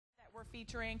We're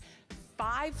featuring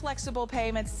 5 flexible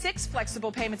payments, 6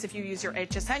 flexible payments if you use your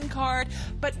HSN card,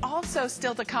 but also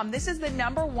still to come. This is the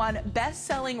 #1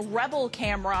 best-selling Rebel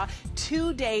camera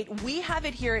to date. We have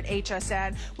it here at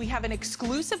HSN. We have an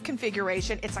exclusive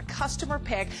configuration. It's a customer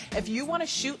pick. If you want to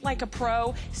shoot like a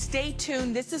pro, stay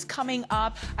tuned. This is coming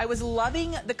up. I was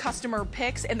loving the customer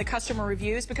picks and the customer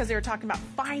reviews because they were talking about,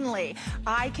 finally,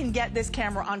 I can get this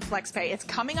camera on FlexPay. It's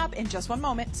coming up in just one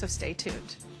moment, so stay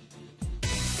tuned.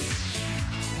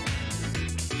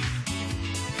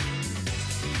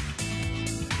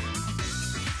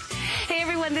 Hey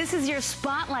everyone, this is your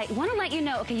Spotlight. Want to let you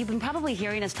know, okay, you've been probably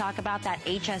hearing us talk about that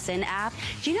HSN app.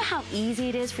 Do you know how easy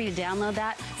it is for you to download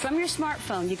that? From your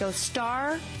smartphone, you go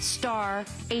star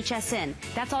HSN.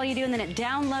 That's all you do, and then it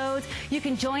downloads. You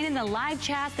can join in the live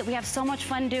chats that we have so much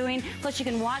fun doing. Plus you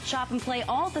can watch, shop, and play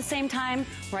all at the same time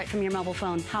right from your mobile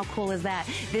phone. How cool is that?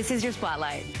 This is your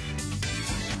Spotlight.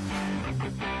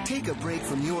 Take a break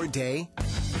from your day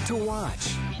to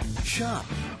watch, shop,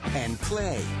 and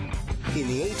play in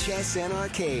the HSN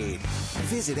Arcade.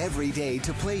 Visit every day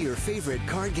to play your favorite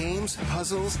card games,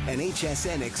 puzzles, and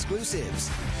HSN exclusives.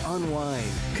 Unwind,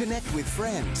 connect with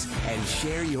friends, and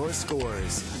share your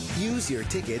scores. Use your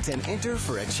tickets and enter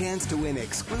for a chance to win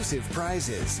exclusive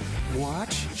prizes.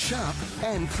 Watch, shop,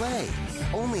 and play.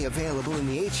 Only available in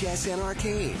the HSN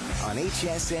Arcade on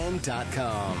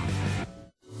hsn.com.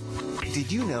 Did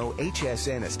you know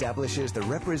HSN establishes the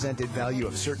represented value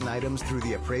of certain items through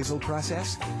the appraisal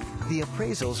process? The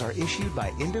appraisals are issued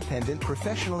by independent,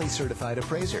 professionally certified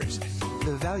appraisers.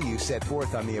 The value set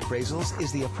forth on the appraisals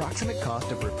is the approximate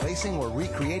cost of replacing or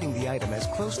recreating the item as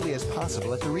closely as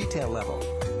possible at the retail level,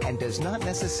 and does not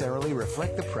necessarily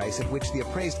reflect the price at which the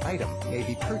appraised item may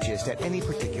be purchased at any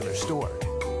particular store.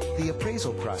 The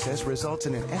appraisal process results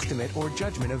in an estimate or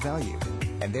judgment of value,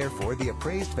 and therefore the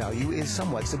appraised value is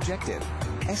somewhat subjective.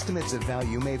 Estimates of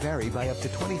value may vary by up to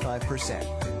 25%.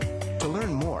 To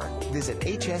learn more, visit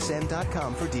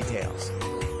hsn.com for details.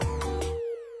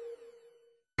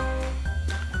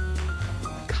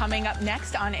 Coming up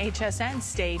next on HSN,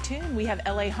 stay tuned. We have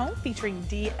LA Home featuring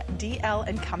DL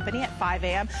and Company at 5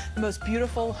 a.m. The most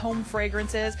beautiful home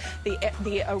fragrances. The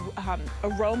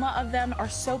aroma of them are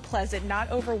so pleasant, not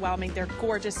overwhelming. They're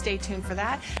gorgeous. Stay tuned for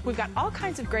that. We've got all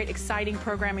kinds of great, exciting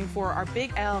programming for our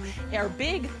big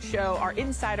show, our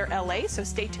Insider LA. So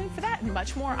stay tuned for that and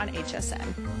much more on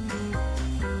HSN.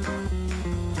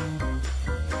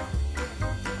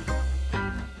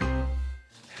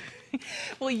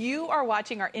 Well, you are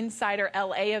watching our Insider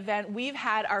LA event. We've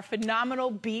had our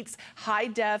phenomenal Beats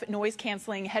high-def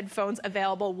noise-canceling headphones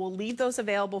available. We'll leave those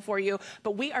available for you,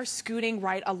 but we are scooting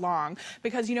right along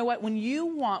because you know what? When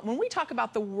we talk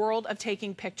about the world of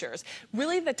taking pictures,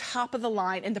 really the top of the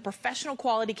line and the professional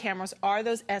quality cameras are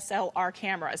those SLR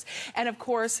cameras. And of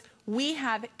course, we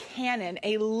have Canon,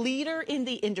 a leader in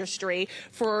the industry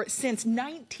since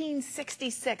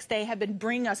 1966. They have been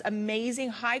bringing us amazing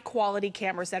high-quality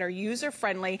cameras that are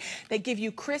user-friendly. They give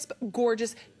you crisp,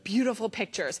 gorgeous, beautiful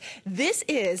pictures. This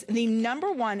is the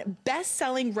 #1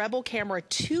 best-selling Rebel camera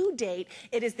to date.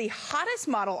 It is the hottest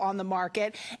model on the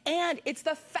market, and it's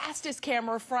the fastest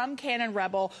camera from Canon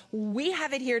Rebel. We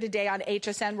have it here today on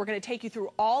HSN. We're going to take you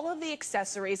through all of the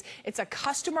accessories. It's a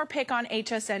customer pick on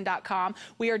hsn.com.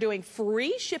 We are doing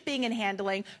free shipping and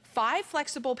handling, 5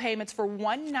 flexible payments for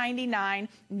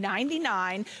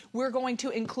 $199.99. We're going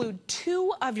to include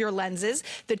 2 of your lenses.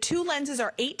 The 2 lenses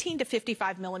are 18 to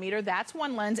 55 millimeter. That's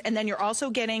one lens. And then you're also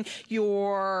getting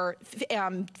your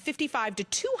 55 to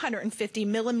 250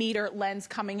 millimeter lens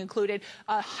coming included.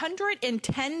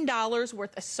 $110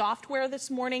 worth of software this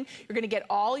morning. You're going to get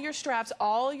all your straps,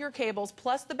 all your cables,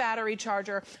 plus the battery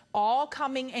charger, all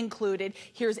coming included.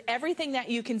 Here's everything that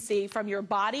you can see from your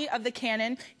body of the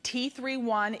Canon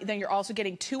T3i. Then you're also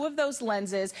getting 2 of those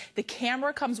lenses. The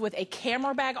camera comes with a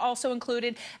camera bag also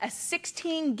included, a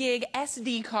 16 gig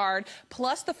SD card,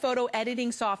 plus the photo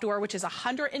editing software, which is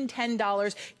 $110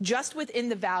 just within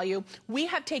the value. We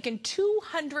have taken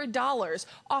 $200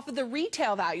 off of the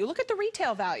retail value. Look at the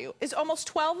retail value. It's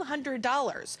almost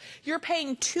 $1,200. You're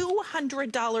paying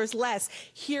 $200 less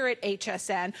here at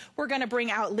HSN. We're going to bring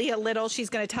out Leah Little. She's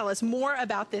going to tell us more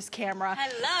about this camera.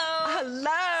 Hello. Hello.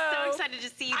 So excited to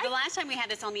see you the last time we had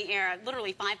this on the air,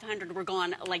 literally 500 were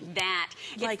gone like that.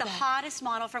 It's the hottest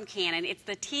model from Canon. It's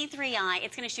the T3i.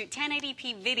 It's going to shoot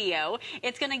 1080p video.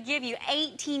 It's going to give you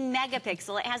 18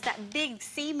 megapixel. It has that big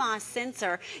CMOS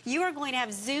sensor. You are going to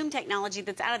have zoom technology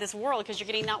that's out of this world because you're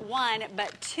getting not one,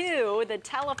 but two. The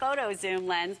telephoto zoom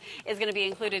lens is going to be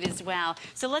included as well.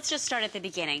 So let's just start at the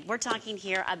beginning. We're talking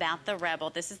here about the Rebel.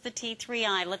 This is the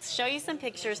T3i. Let's show you some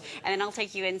pictures, and then I'll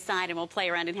take you inside and we'll play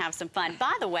around and have some fun.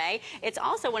 By the way, it's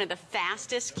also one of the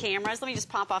fastest cameras. Let me just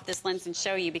pop off this lens and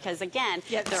show you because, again,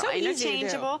 they're so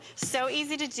interchangeable. So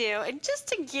easy to do. And just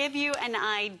to give you an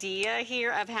idea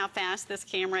here of how fast this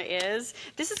camera is,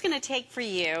 this is going to take for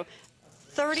you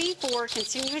 34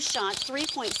 continuous shots,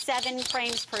 3.7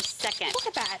 frames per second. Look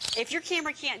at that. If your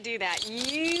camera can't do that,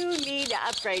 you need to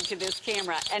upgrade to this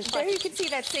camera. And there you can see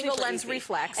that single lens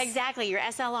reflex. Exactly, your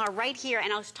SLR right here.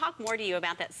 And I'll talk more to you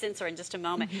about that sensor in just a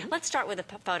moment. Let's start with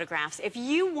the photographs. If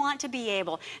you want to be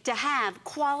able to have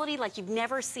quality like you've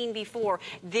never seen before,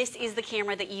 this is the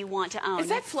camera that you want to own. Is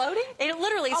that floating? It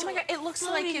literally. Oh my God! It looks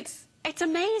like it's. It's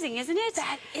amazing, isn't it?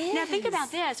 That is. Now think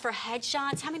about this, for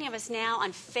headshots, how many of us now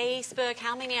on Facebook,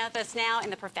 how many of us now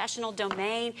in the professional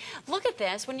domain? Look at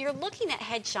this, when you're looking at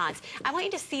headshots, I want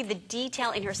you to see the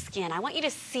detail in her skin. I want you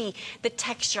to see the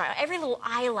texture, every little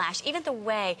eyelash, even the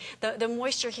way, the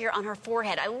moisture here on her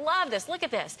forehead. I love this, look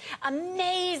at this.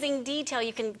 Amazing detail.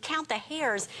 You can count the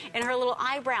hairs in her little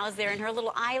eyebrows there and her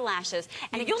little eyelashes.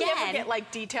 And you'll again, never get like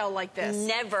detail like this.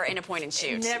 Never in a point and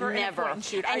shoot. Never in a point and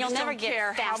shoot. And you'll just never don't get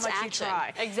care fast how much action.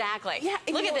 Try. Exactly. Yeah,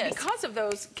 look at this. Because of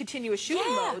those continuous shooting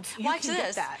modes, you watch can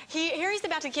this. Get that. Here he's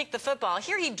about to kick the football.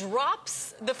 Here he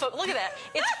drops the foot. Look at that.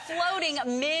 It's floating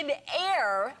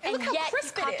mid-air, and look how yet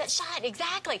crisp you caught it that is. shot.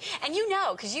 Exactly. And you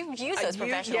know, because you use those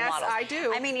professional models. Yes, I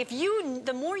do. I mean,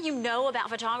 the more you know about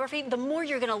photography, the more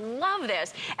you're going to love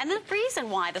this. And the reason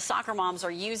why the soccer moms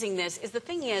are using this is the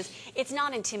thing is, it's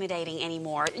not intimidating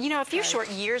anymore. You know, a few short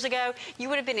years ago, you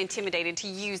would have been intimidated to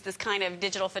use this kind of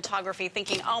digital photography,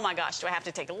 thinking, oh my gosh, do I have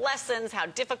to take lessons? How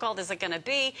difficult is it going to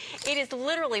be? It is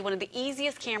literally one of the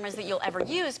easiest cameras that you'll ever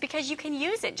use because you can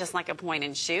use it just like a point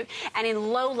and shoot. And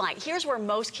in low light, here's where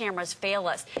most cameras fail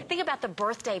us. Think about the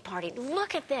birthday party.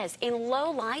 Look at this. In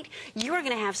low light, you are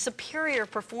going to have superior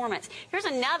performance. Here's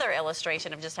another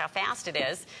illustration of just how fast it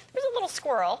is. There's a little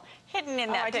squirrel hidden in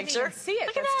that I picture. Didn't even see it.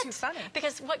 Look That's at that. too funny.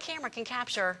 Because what camera can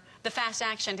capture the fast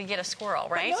action to get a squirrel,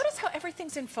 right? But notice how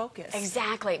everything's in focus.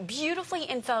 Exactly. Beautifully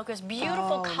in focus,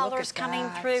 beautiful colors coming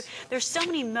through. There's so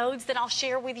many modes that I'll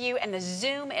share with you, and the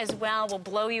zoom as well will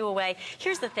blow you away.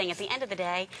 Here's the thing. At the end of the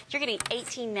day, you're getting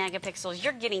 18 megapixels.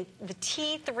 You're getting the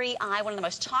T3i, one of the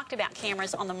most talked about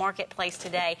cameras on the marketplace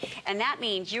today. And that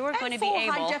means you are going to be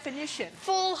able... full high definition.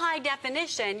 Full high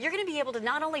definition. You're going to be able to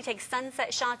not only take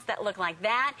sunset shots that look like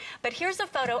that, but here's a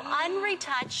photo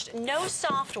unretouched, no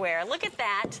software. Look at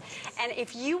that. And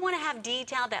if you want to have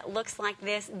detail that looks like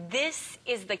this, this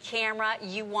is the camera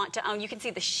you want to own. You can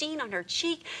see the sheen on her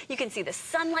cheek. You can see the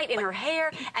sunlight in her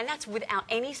hair. And that's without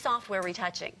any software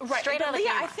retouching. Right. Straight out of the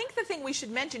camera. I think the thing we should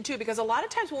mention, too, because a lot of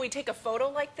times when we take a photo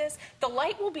like this, the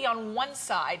light will be on one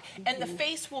side and the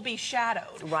face will be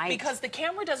shadowed. Right. Because the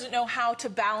camera doesn't know how to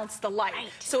balance the light. Right.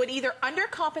 So it either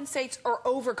undercompensates or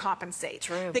overcompensates.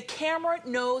 True. The camera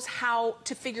knows how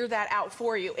to figure that out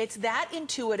for you. It's that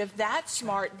intuitive, that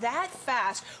smart, that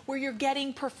fast, where you're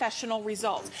getting professional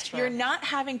results. You're not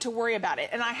having to worry about it.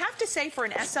 And I have to say, for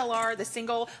an SLR, the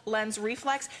single lens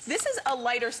reflex, this is a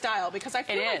lighter style because I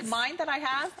feel like mine that I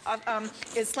have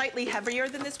is slightly heavier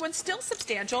than this one. Still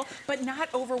substantial, but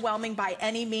not overwhelming by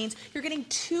any means. You're getting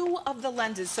two of the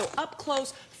lenses, so up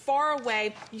close, far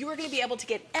away, you are going to be able to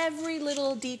get every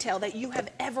little detail that you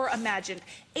have ever imagined.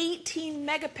 18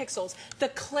 megapixels, the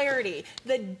clarity,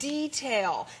 the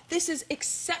detail. This is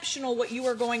exceptional what you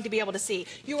are going to be able to see.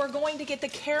 You are going to get the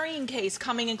carrying case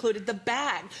coming included, the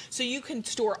bag, so you can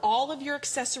store all of your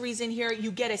accessories in here.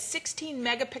 You get a 16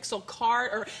 megapixel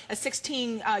card, or a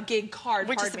 16 gig card.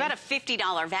 Which is about a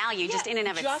 $50 value just in and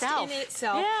of itself. Just in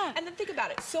itself. Yeah. And then think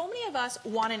about it. So many of us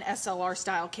want an SLR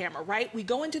style camera, right? We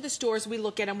go into the stores, we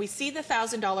look at them, we see the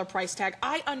 $1,000 price tag.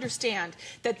 I understand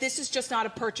that this is just not a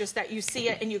purchase that you see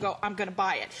it and you go, I'm going to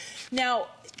buy it. Now,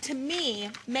 to me,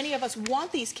 many of us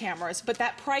want these cameras, but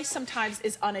that price sometimes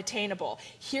is unattainable.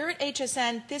 Here at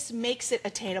HSN, this makes it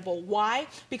attainable. Why?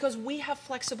 Because we have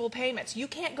flexible payments. You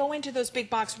can't go into those big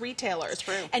box retailers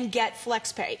and get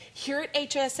FlexPay. Here at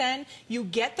HSN, you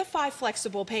get the 5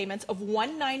 flexible payments of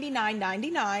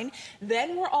 $199.99.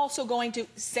 Then we're also going to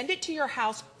send it to your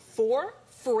house for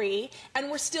free, and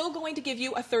we're still going to give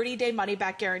you a 30-day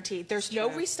money-back guarantee. There's no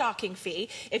restocking fee.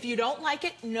 If you don't like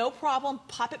it, no problem.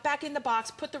 Pop it back in the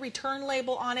box, put the return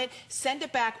label on it, send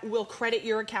it back. We'll credit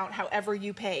your account however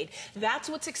you paid. That's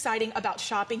what's exciting about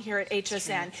shopping here at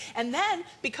HSN. And then,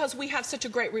 because we have such a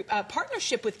great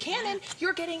partnership with Canon,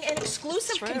 you're getting an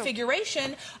exclusive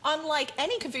configuration, unlike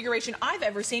any configuration I've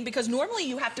ever seen, because normally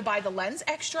you have to buy the lens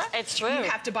extra. It's true. You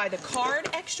have to buy the card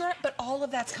extra, but all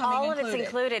of that's coming included. All of it's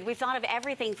included. We've thought of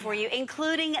everything for you,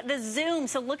 including the zoom.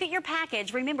 So look at your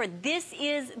package. Remember, this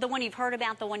is the one you've heard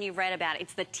about, the one you've read about.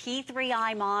 It's the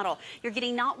T3i model. You're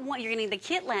getting you're getting the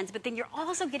kit lens, but then you're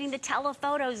also getting the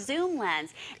telephoto zoom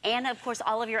lens, and of course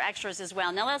all of your extras as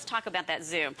well. Now let's talk about that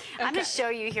zoom. Okay. I'm going to show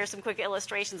you here some quick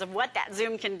illustrations of what that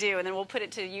zoom can do, and then we'll put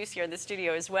it to use here in the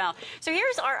studio as well. So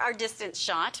here's our distance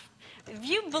shot. If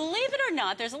you believe it or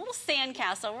not, there's a little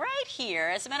sandcastle right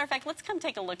here. As a matter of fact, let's come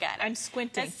take a look at it. I'm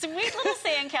squinting. A sweet little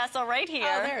sandcastle right here.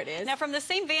 Oh, there it is. Now, from the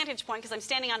same vantage point, because I'm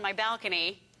standing on my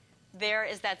balcony, there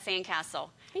is that sandcastle.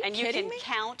 And you can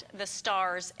count the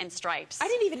stars and stripes. I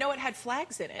didn't even know it had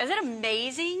flags in it. Is it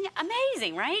amazing?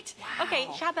 Amazing, right? Wow. Okay,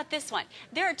 how about this one?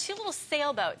 There are two little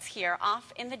sailboats here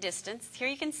off in the distance. Here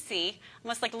you can see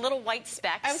almost like little white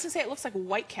specks. I was going to say, it looks like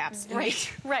white caps.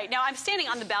 Right, right. Now, I'm standing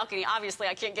on the balcony. Obviously,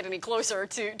 I can't get any closer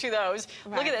to those.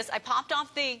 Right. Look at this. I popped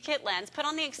off the kit lens, put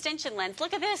on the extension lens.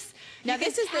 Look at this. Now,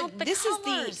 this is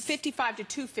the 55 to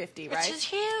 250, right? Which is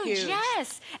huge.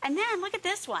 Yes. And then, look at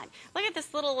this one. Look at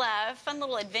this little fun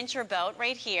little adventure boat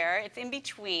right here. It's in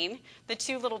between the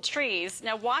two little trees.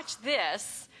 Now watch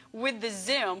this with the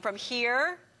zoom from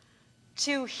here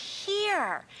to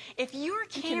here. If your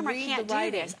camera can't do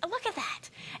this, look at that.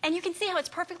 And you can see how it's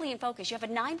perfectly in focus. You have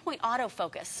a 9-point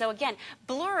autofocus. So again,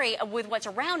 blurry with what's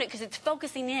around it because it's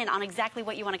focusing in on exactly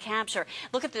what you want to capture.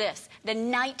 Look at this, the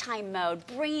nighttime mode,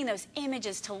 bringing those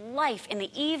images to life in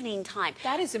the evening time.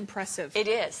 That is impressive. It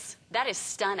is. That is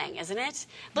stunning, isn't it?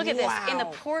 Look at this in the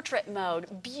portrait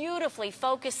mode, beautifully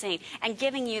focusing and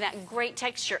giving you that great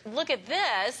texture. Look at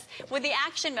this with the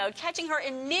action mode, catching her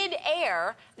in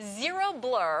mid-air, zero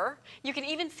blur. You can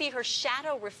even see her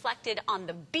shadow reflected on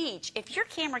the beach. If your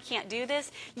camera can't do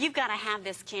this, you've got to have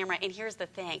this camera. And here's the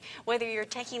thing, whether you're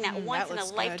taking that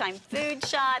once-in-a-lifetime food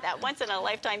shot, that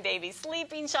once-in-a-lifetime baby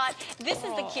sleeping shot, this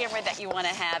is the camera that you want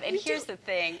to have. And here's the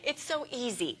thing, it's so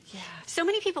easy. Yeah. So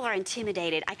many people are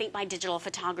intimidated, I think, by digital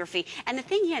photography. And the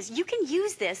thing is, you can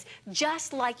use this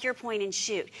just like your point and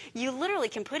shoot. You literally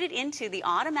can put it into the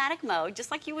automatic mode,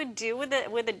 just like you would do with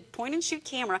a point and shoot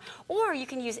camera, or you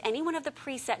can use any one of the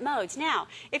preset modes. Now,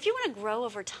 if you want to grow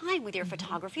over time with your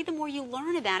photography, the more you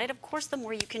learn about it, of course, the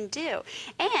more you can do.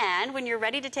 And when you're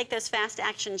ready to take those fast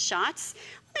action shots,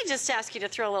 let me just ask you to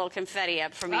throw a little confetti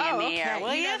up for me in the air,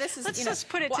 will you? This is, let's just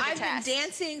put it to the test. I've been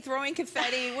dancing, throwing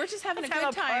confetti. We're just having a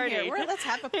good time here. Let's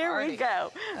have a party. Here we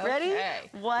go. Ready?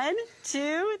 1,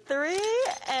 2, 3,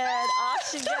 and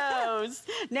off she goes.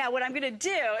 Now, what I'm going to do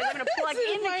is I'm going to plug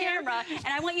in the camera, and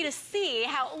I want you to see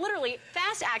how literally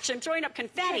fast action, throwing up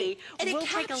confetti, will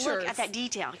take a look at that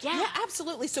detail. Yeah,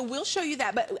 absolutely. So we'll show you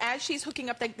that. But as she's hooking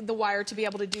up the wire to be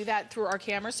able to do that through our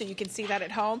camera so you can see that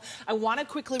at home, I want to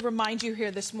quickly remind you here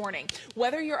this morning,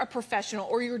 whether you're a professional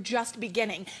or you're just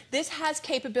beginning, this has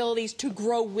capabilities to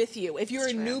grow with you. If you're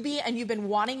a newbie and you've been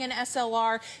wanting an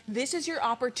SLR, this is your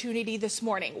opportunity this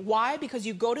morning. Why? Because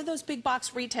you go to those big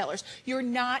box retailers, you're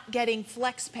not getting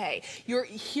flex pay. You're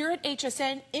here at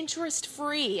HSN,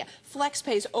 interest-free. Flex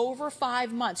pays over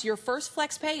 5 months. Your first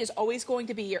flex pay is always going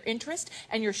to be your interest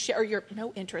and your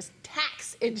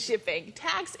tax and shipping.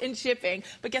 Tax and shipping.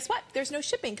 But guess what? There's no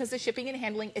shipping because the shipping and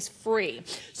handling is free.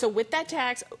 So with that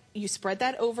tax, you spread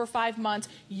that over 5 months,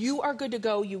 you are good to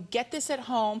go. You get this at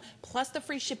home, plus the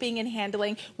free shipping and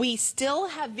handling. We still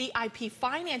have VIP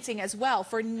financing as well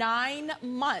for 9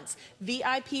 months.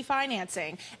 VIP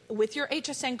financing with your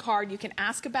HSN card. You can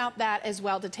ask about that as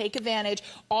well to take advantage.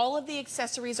 All of the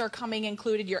accessories are coming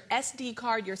included. Your SD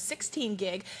card, your 16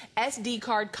 gig SD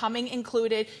card coming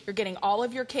included. You're getting all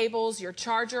of your cables, your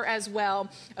charger as well.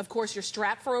 Of course, your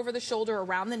strap for over the shoulder,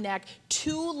 around the neck.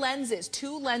 2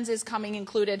 lenses coming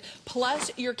included,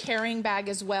 plus your carrying bag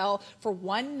as well for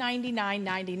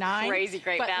 $199.99. Crazy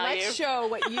great value. But let's show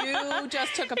what you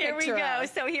just took a picture of. Here we go.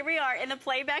 So here we are in the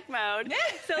playback mode.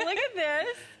 So look at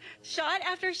this. Shot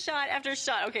after shot after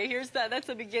shot. Okay, that's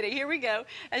the beginning. Here we go.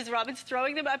 As Robin's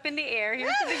throwing them up in the air.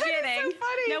 Here's the beginning. So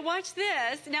funny. Now watch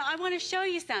this. Now I want to show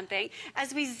you something.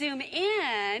 As we zoom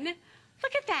in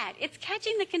Look at that. It's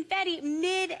catching the confetti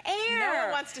mid-air. No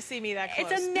one wants to see me that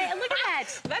close. It's look at that.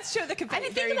 Let's show the confetti. I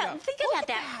mean, think about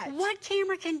that. What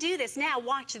camera can do this? Now,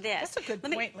 watch this. That's a good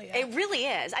point, Leah. It really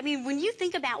is. I mean, when you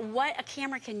think about what a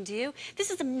camera can do, this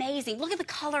is amazing. Look at the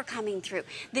color coming through,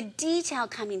 the detail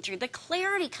coming through, the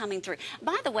clarity coming through.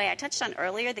 By the way, I touched on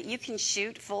earlier that you can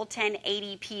shoot full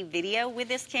 1080p video with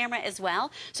this camera as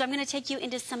well. So I'm going to take you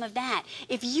into some of that.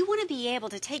 If you want to be able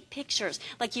to take pictures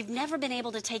like you've never been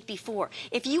able to take before,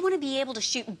 if you want to be able to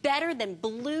shoot better than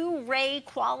Blu-ray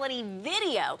quality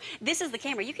video, this is the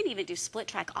camera. You can even do split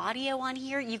track audio on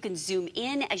here. You can zoom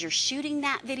in as you're shooting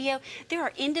that video. There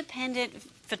are independent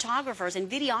photographers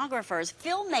and videographers,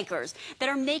 filmmakers that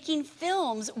are making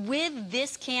films with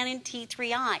this Canon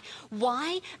T3i.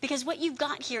 Why? Because what you've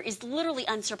got here is literally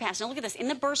unsurpassed. Now look at this, in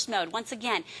the burst mode, once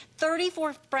again,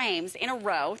 34 frames in a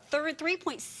row,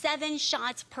 3.7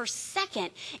 shots per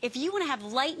second. If you want to have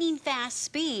lightning fast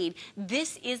speed,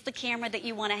 this is the camera that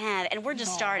you want to have, and we're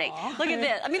just starting. Look at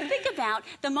this. I mean, think about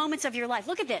the moments of your life.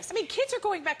 Look at this. I mean, kids are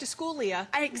going back to school, Leah.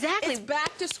 Exactly. It's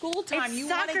back to school time. It's you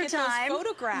want to get those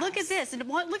photographs. Look at this. And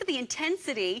look at the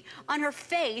intensity on her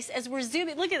face as we're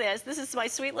zooming. Look at this. This is my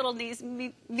sweet little niece,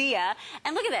 Mia.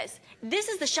 And look at this. This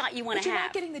is the shot you want to have. But you're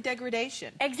not getting the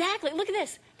degradation. Exactly. Look at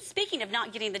this. Speaking of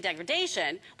not getting the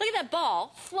degradation, look at that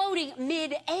ball floating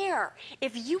mid-air.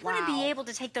 If you want to be able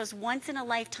to take those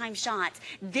once-in-a-lifetime shots,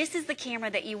 this is the camera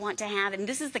that you want to have, and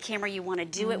this is the camera you want to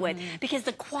do it with, because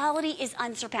the quality is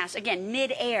unsurpassed. Again,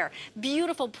 mid-air,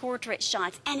 beautiful portrait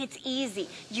shots, and it's easy.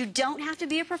 You don't have to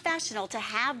be a professional to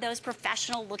have those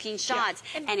professional-looking shots,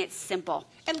 and it's simple.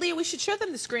 And Leah, we should show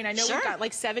them the screen. I know we've got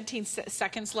like 17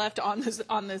 seconds left on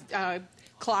the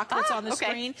clock that's on the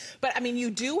screen. But I mean,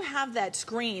 you do have that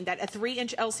screen, that a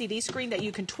 3-inch LCD screen that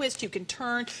you can twist, you can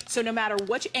turn. So no matter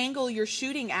which angle you're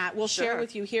shooting at, we'll share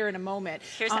with you here in a moment.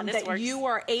 Here's how this works. You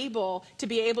are able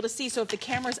to see. So if the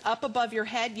camera's up above your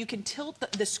head, you can tilt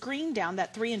the screen down,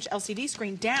 that 3-inch LCD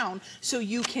screen down, so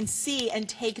you can see and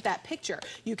take that picture.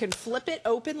 You can flip it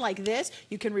open like this.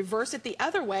 You can reverse it the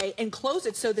other way and close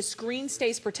it so the screen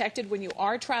stays protected when you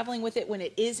are traveling with it, when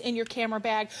it is in your camera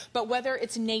bag. But whether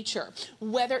it's nature,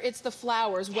 whether it's the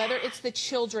flowers, whether it's the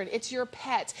children, it's your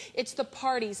pets, it's the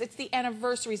parties, it's the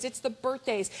anniversaries, it's the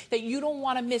birthdays, that you don't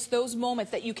want to miss those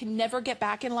moments that you can never get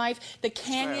back in life, the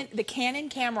Canon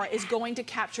camera is going to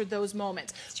capture those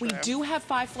moments. We do have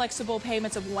 5 flexible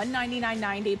payments of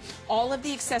 $199.90. All of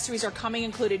the accessories are coming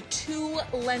included, 2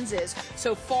 lenses.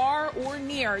 So far or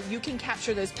near, you can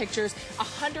capture those pictures.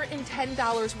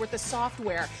 $110 worth of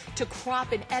software to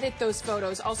crop and edit those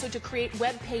photos, also to create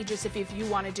web pages if you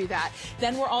want to do that.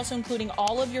 Then we're also including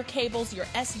all of your cables, your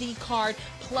SD card,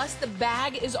 plus the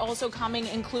bag is also coming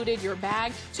included, your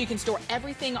bag, so you can store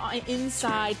everything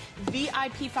inside.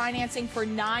 VIP financing for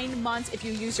 9 months if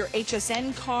you use your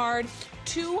HSN card.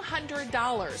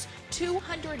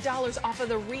 $200 off of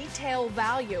the retail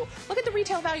value. Look at the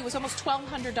retail value. It's almost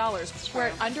 $1,200. We're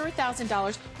at under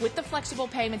 $1,000 with the flexible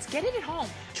payments. Get it at home.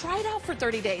 Try it out for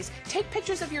 30 days. Take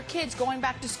pictures of your kids going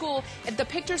back to school. If the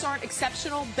pictures aren't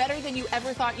exceptional, better than you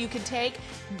ever thought you could take,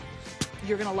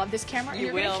 you're going to love this camera, and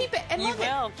you're going to keep it and love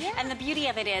it. Yeah. And the beauty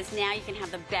of it is now you can have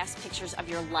the best pictures of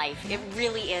your life. It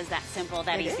really is that simple,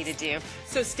 that easy to do.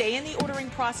 So stay in the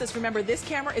ordering process. Remember, this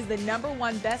camera is the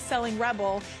 #1 best-selling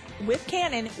Rebel with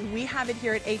Canon. We have it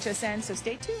here at HSN, so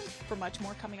stay tuned for much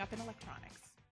more coming up in electronics.